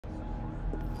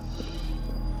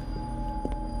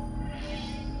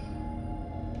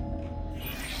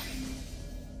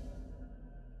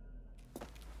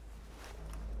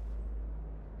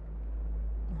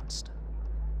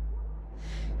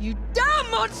You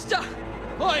damn monster!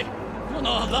 Oi! You're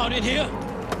not allowed in here!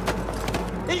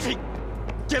 Evie!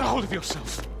 Get a hold of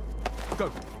yourself!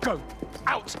 Go!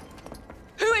 Out!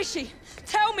 Who is she?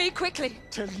 Tell me quickly!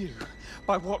 Tell you?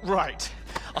 By what right?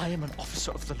 I am an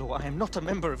officer of the law. I am not a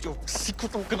member of your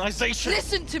secret organization!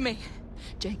 Listen to me!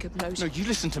 Jacob knows... No, you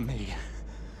listen to me.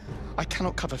 I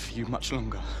cannot cover for you much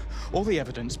longer. All the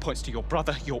evidence points to your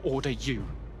brother, your order, you.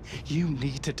 You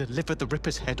need to deliver the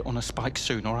Ripper's head on a spike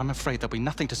soon, or I'm afraid there'll be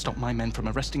nothing to stop my men from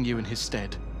arresting you in his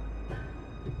stead.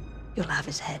 You'll have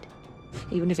his head,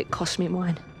 even if it costs me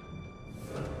mine.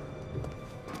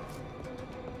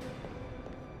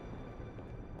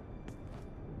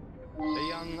 A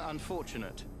young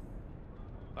unfortunate.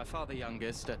 By far the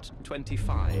youngest, at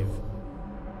 25.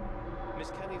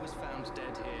 Miss Kelly was found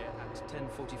dead here at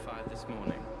 10:45 this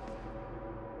morning.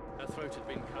 Her throat had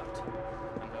been cut,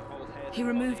 and her whole head... He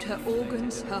removed her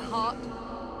organs, her heart,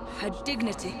 her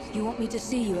dignity. You want me to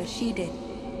see you as she did?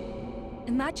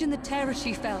 Imagine the terror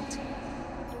she felt.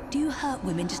 Do you hurt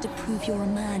women just to prove you're a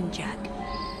man, Jack?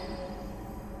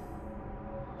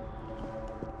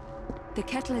 The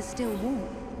kettle is still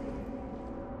warm.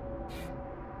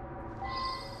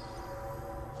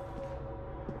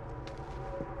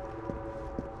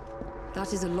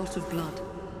 That is a lot of blood.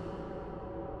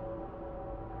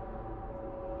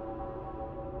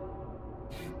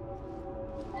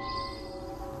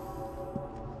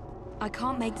 I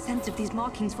can't make sense of these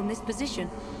markings from this position.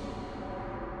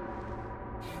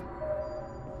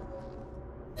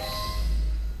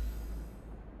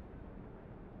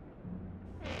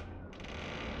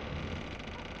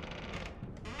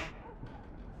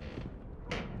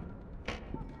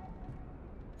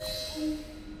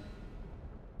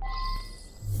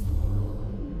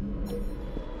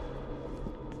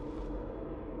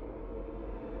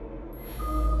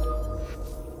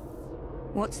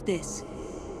 What's this?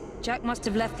 Jack must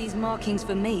have left these markings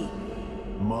for me.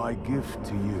 My gift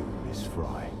to you, Miss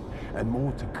Fry. And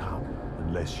more to come,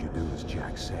 unless you do as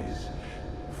Jack says.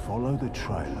 Follow the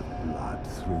trail of blood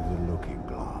through the looking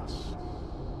glass.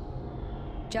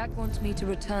 Jack wants me to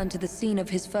return to the scene of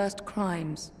his first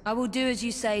crimes. I will do as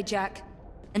you say, Jack.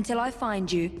 Until I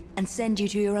find you, and send you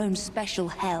to your own special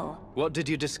hell. What did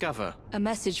you discover? A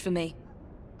message for me.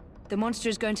 The monster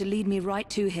is going to lead me right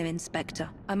to him, Inspector.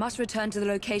 I must return to the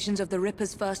locations of the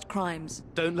Ripper's first crimes.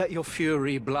 Don't let your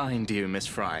fury blind you, Miss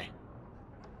Fry.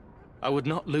 I would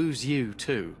not lose you,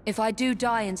 too. If I do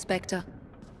die, Inspector,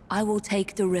 I will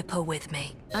take the Ripper with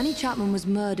me. Annie Chapman was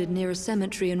murdered near a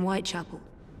cemetery in Whitechapel.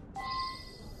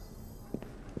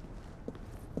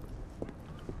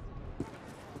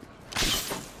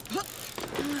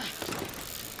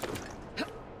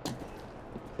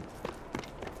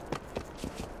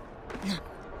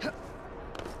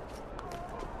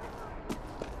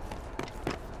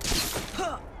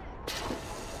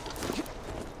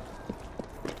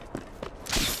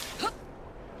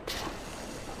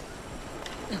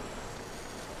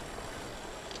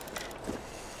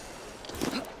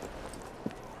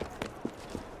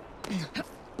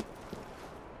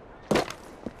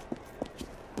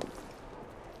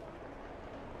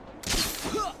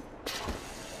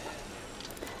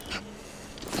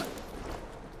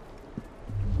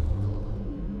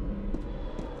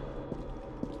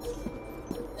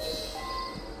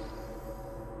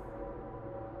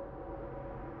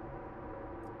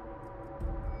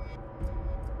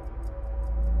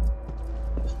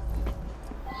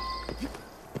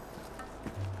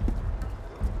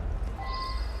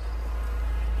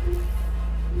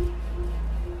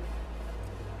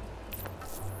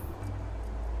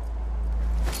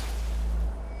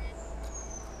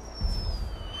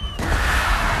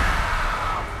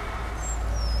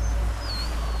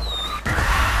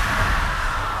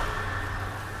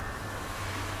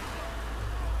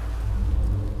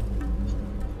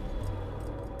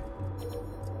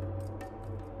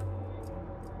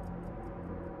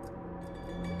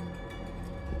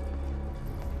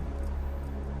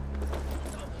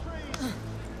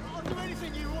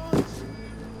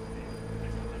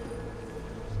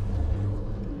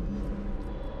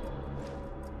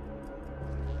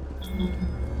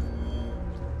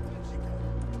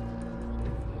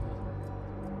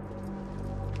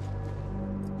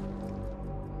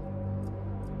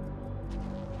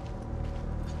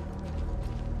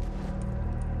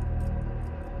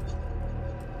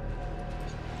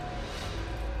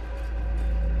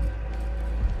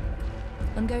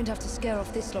 I'm going to have to scare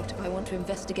off this lot if I want to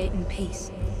investigate in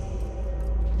peace.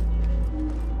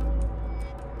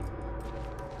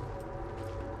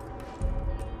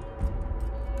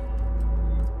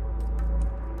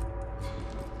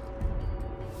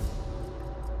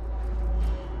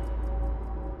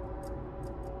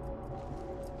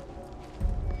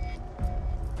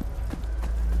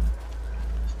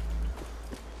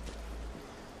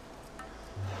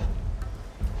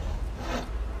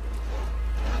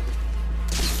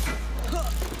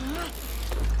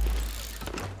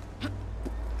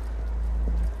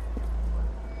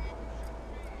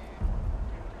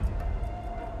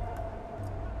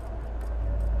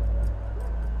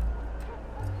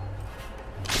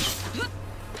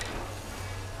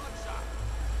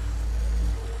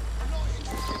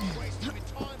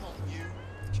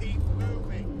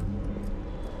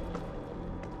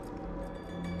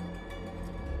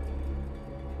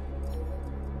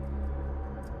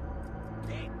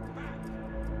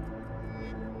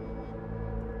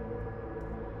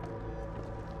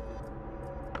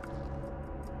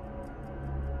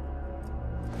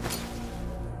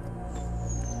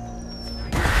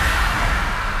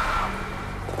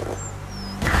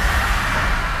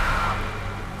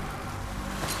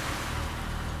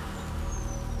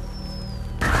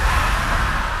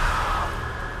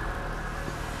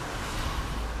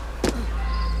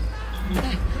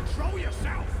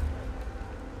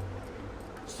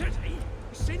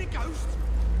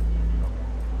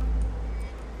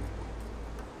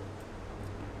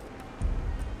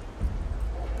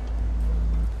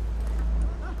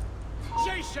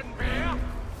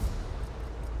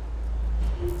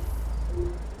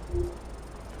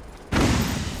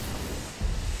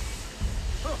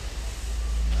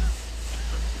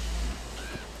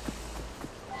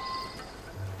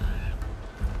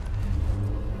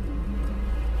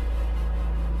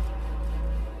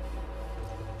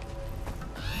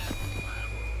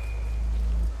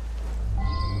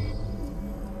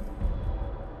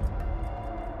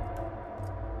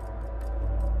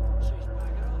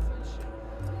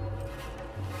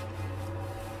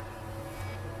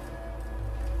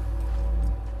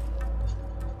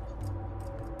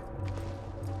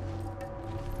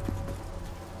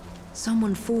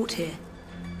 Someone fought here.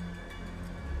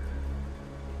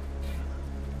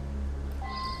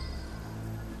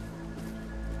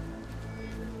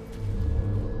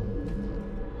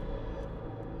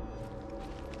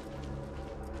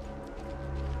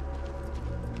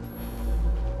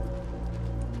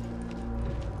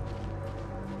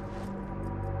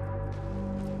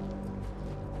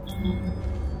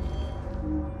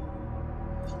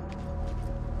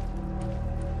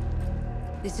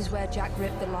 This is where Jack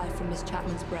ripped the life from Miss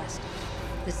Chapman's breast.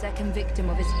 The second victim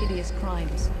of his hideous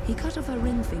crimes. He cut off her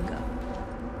ring finger.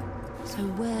 So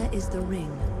where is the ring?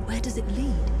 Where does it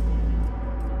lead?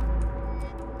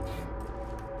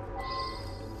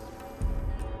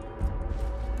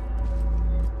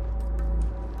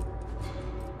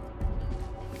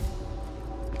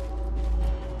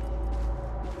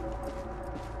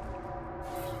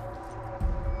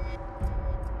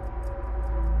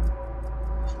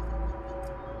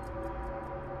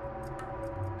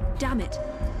 Damn it!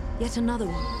 Yet another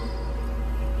one.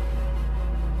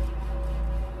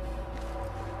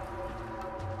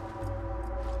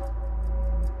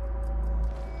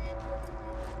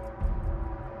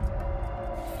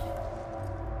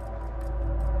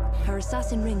 Her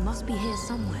assassin ring must be here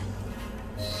somewhere.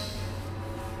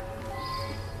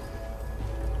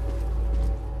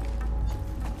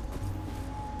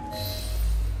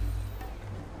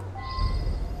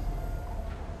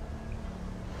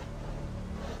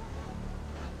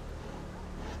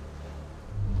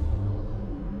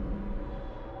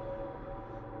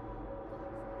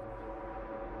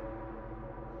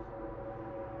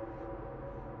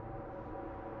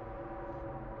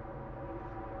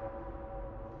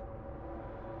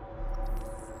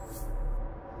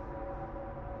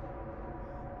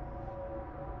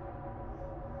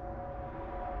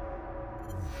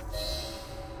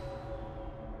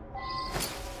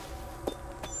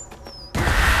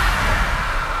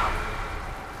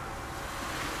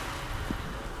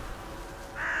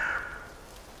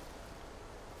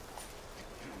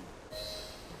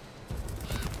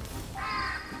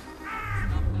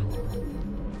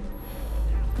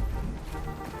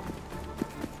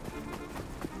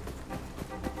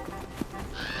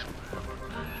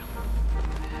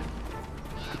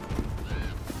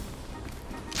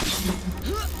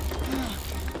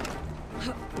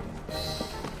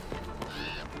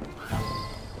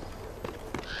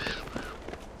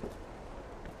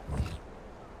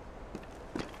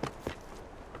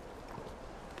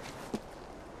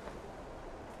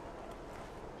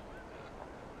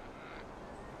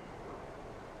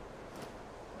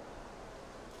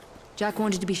 Jack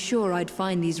wanted to be sure I'd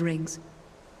find these rings.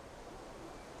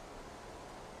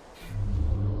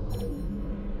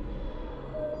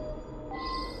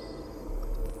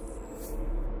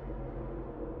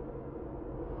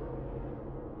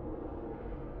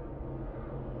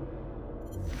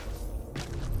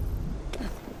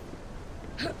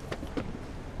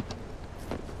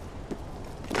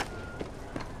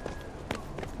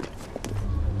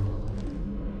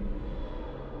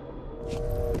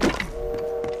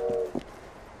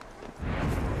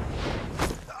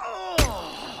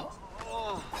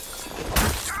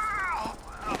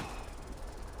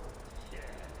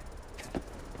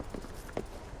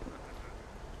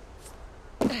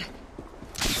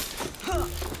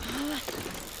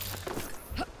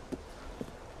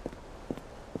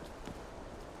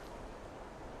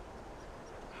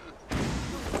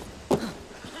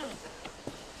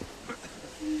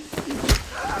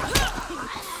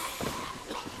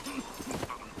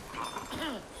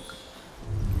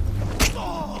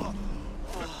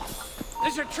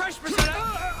 This is a trespasser!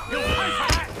 You'll pay for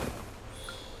that!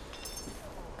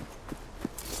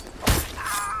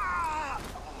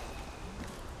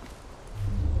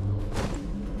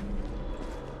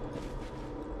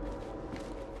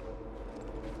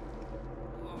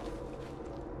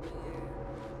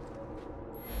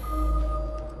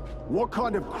 What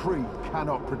kind of creep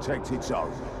cannot protect its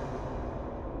own?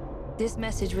 This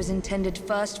message was intended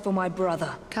first for my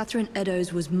brother. Catherine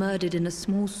Eddowes was murdered in a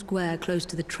small square close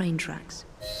to the train tracks.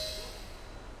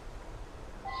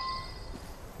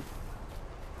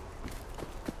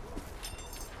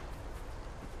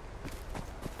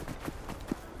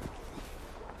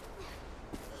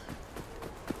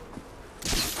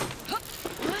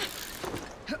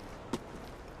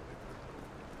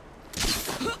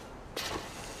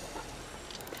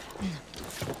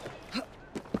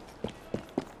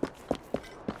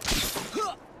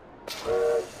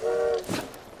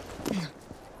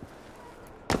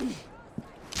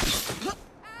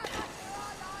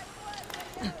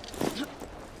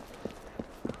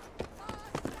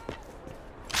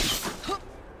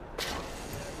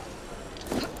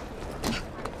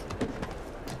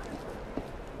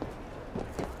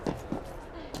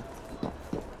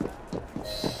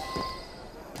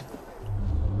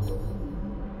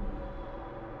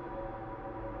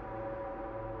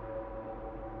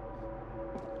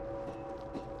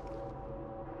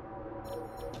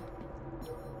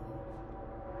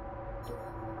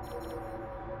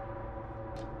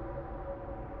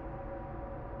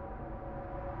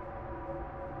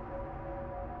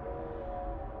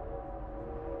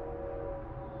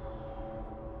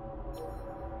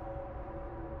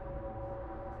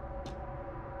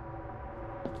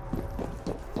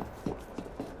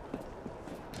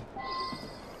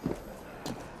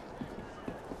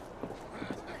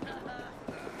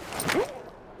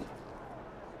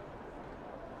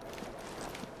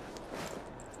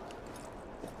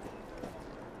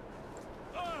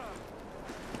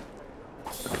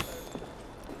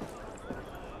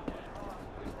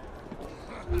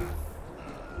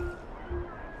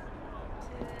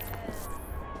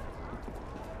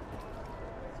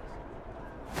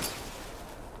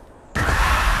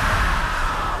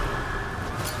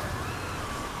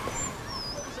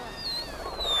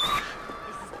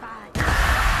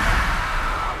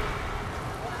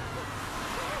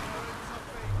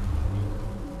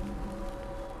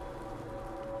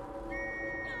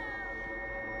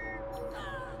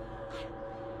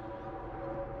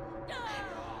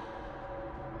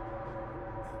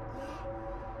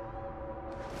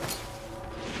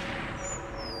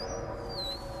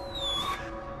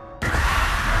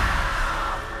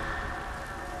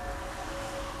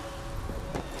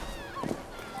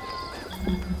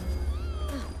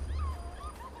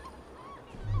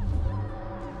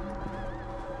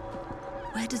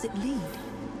 Where does it lead?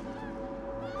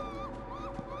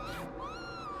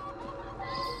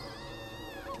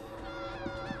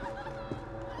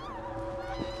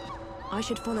 I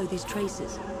should follow these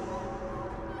traces.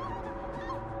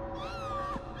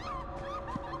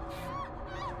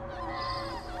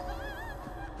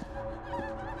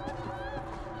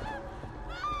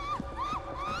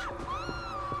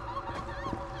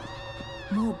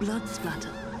 More blood splatter.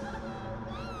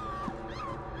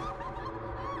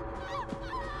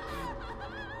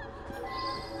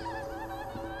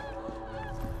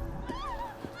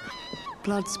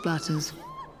 Blood splatters.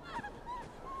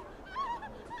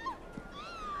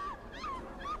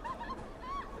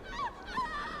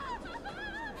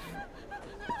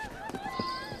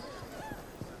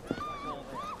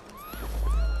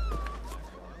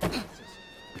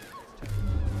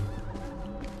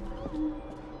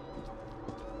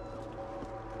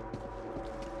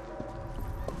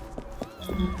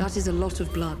 That is a lot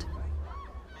of blood.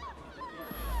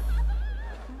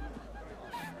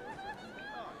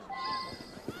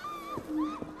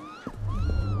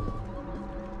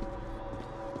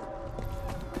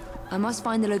 I must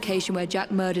find the location where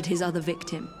Jack murdered his other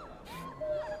victim.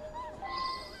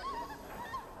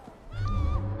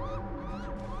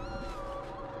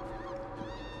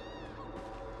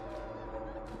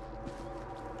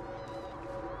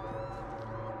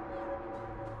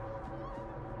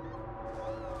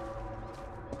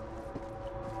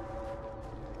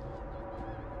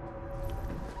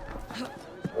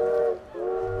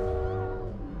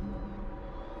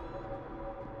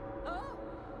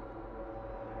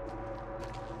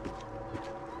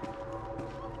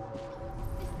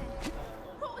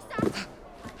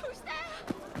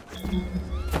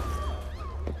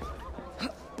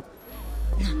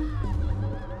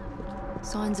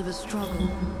 Signs of a struggle.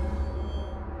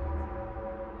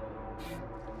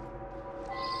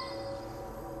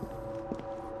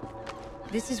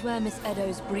 This is where Miss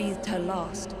Eddowes breathed her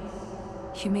last.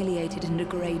 Humiliated and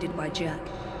degraded by Jack.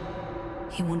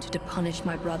 He wanted to punish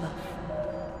my brother.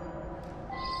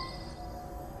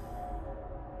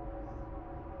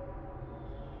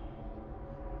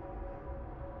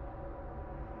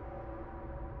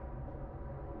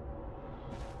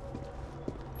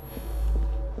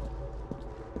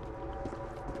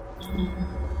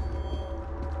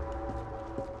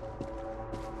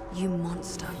 You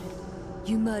monster.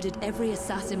 You murdered every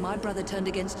assassin my brother turned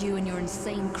against you and your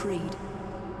insane creed.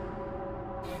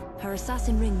 Her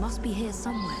assassin ring must be here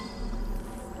somewhere.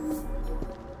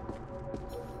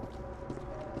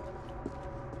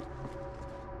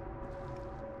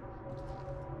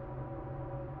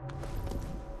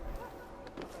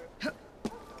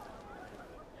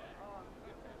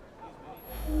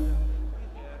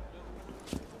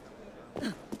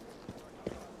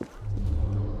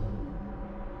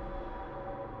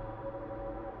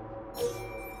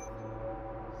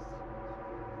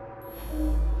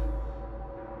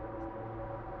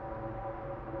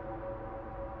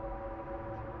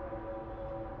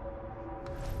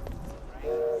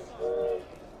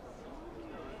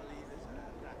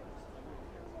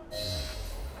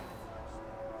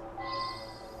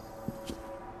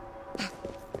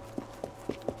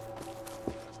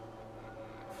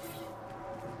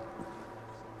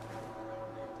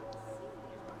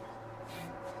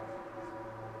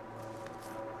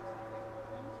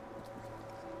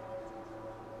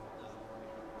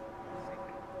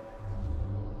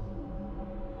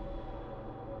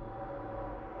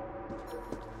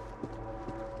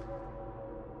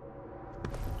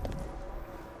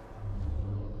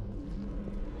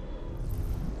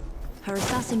 Her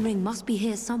assassin ring must be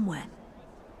here somewhere.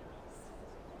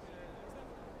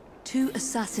 2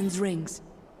 assassin's rings.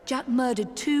 Jack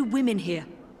murdered 2 women here.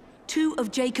 2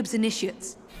 of Jacob's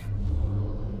initiates.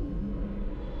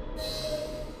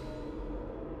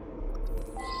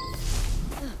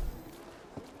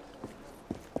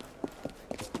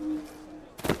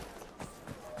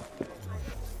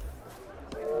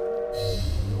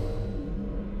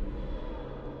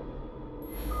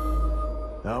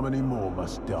 How many more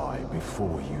must die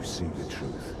before you see the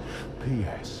truth?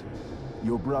 P.S.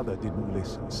 Your brother didn't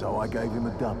listen, so I gave him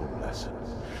a double lesson.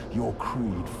 Your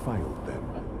creed failed them,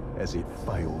 as it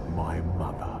failed my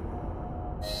mother.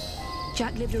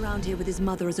 Jack lived around here with his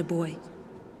mother as a boy.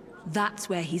 That's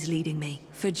where he's leading me.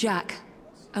 For Jack,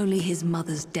 only his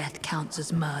mother's death counts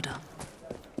as murder.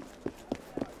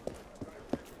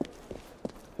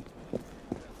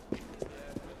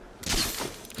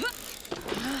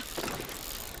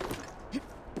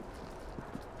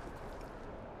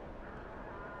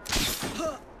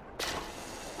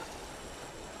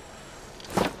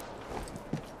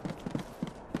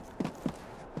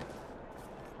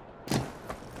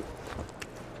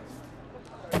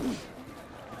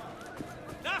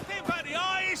 Nothing but the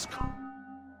eyes.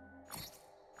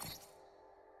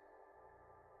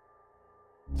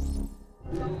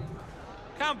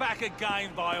 Come back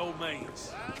again by all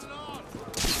means.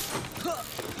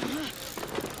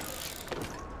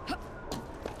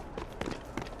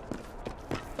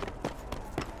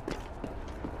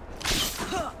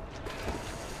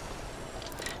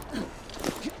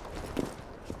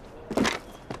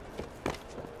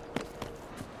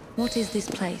 What is this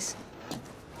place?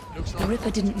 The Ripper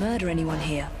didn't murder anyone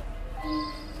here.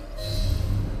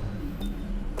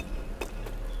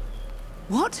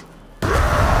 What?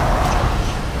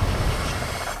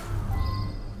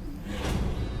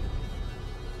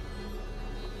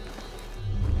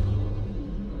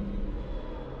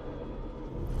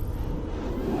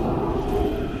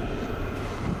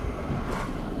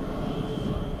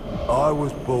 I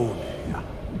was born here,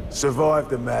 survived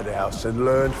the madhouse and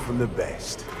learned from the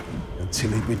best,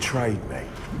 until he betrayed me.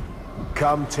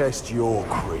 Come test your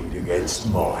creed against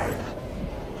mine.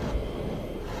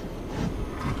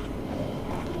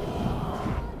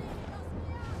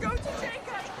 Go to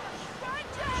Jacob! Find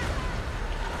Jack!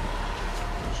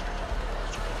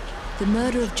 The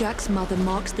murder of Jack's mother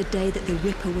marks the day that the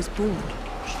Ripper was born.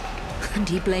 And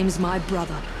he blames my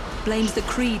brother, blames the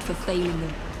creed for failing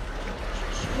them.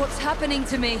 What's happening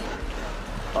to me?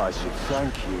 I should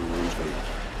thank you, Evie.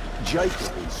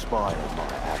 Jacob inspired my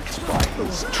acts by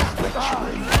his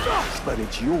treachery. But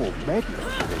it's your meddling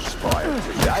that inspired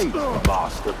today's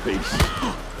masterpiece.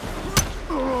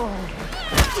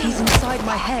 He's inside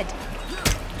my head.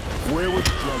 Where was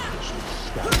Jacob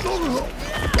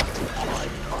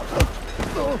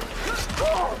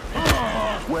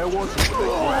Where was it that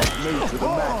dragged me to the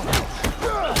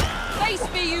madhouse? Face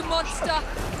me, you monster!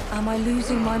 Am I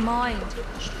losing my mind?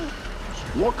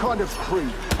 What kind of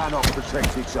creed cannot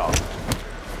protect its own?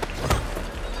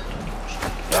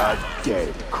 A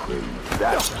dead creed,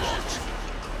 that's what.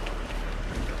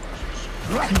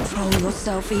 Control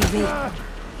yourself, Evie.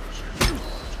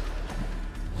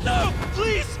 No!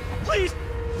 Please! Please!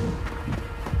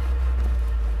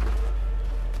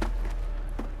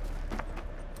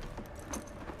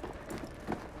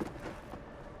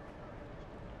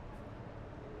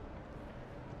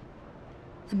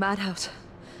 The madhouse.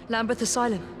 Lambeth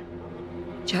Asylum.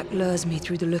 Jack lures me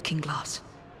through the looking glass.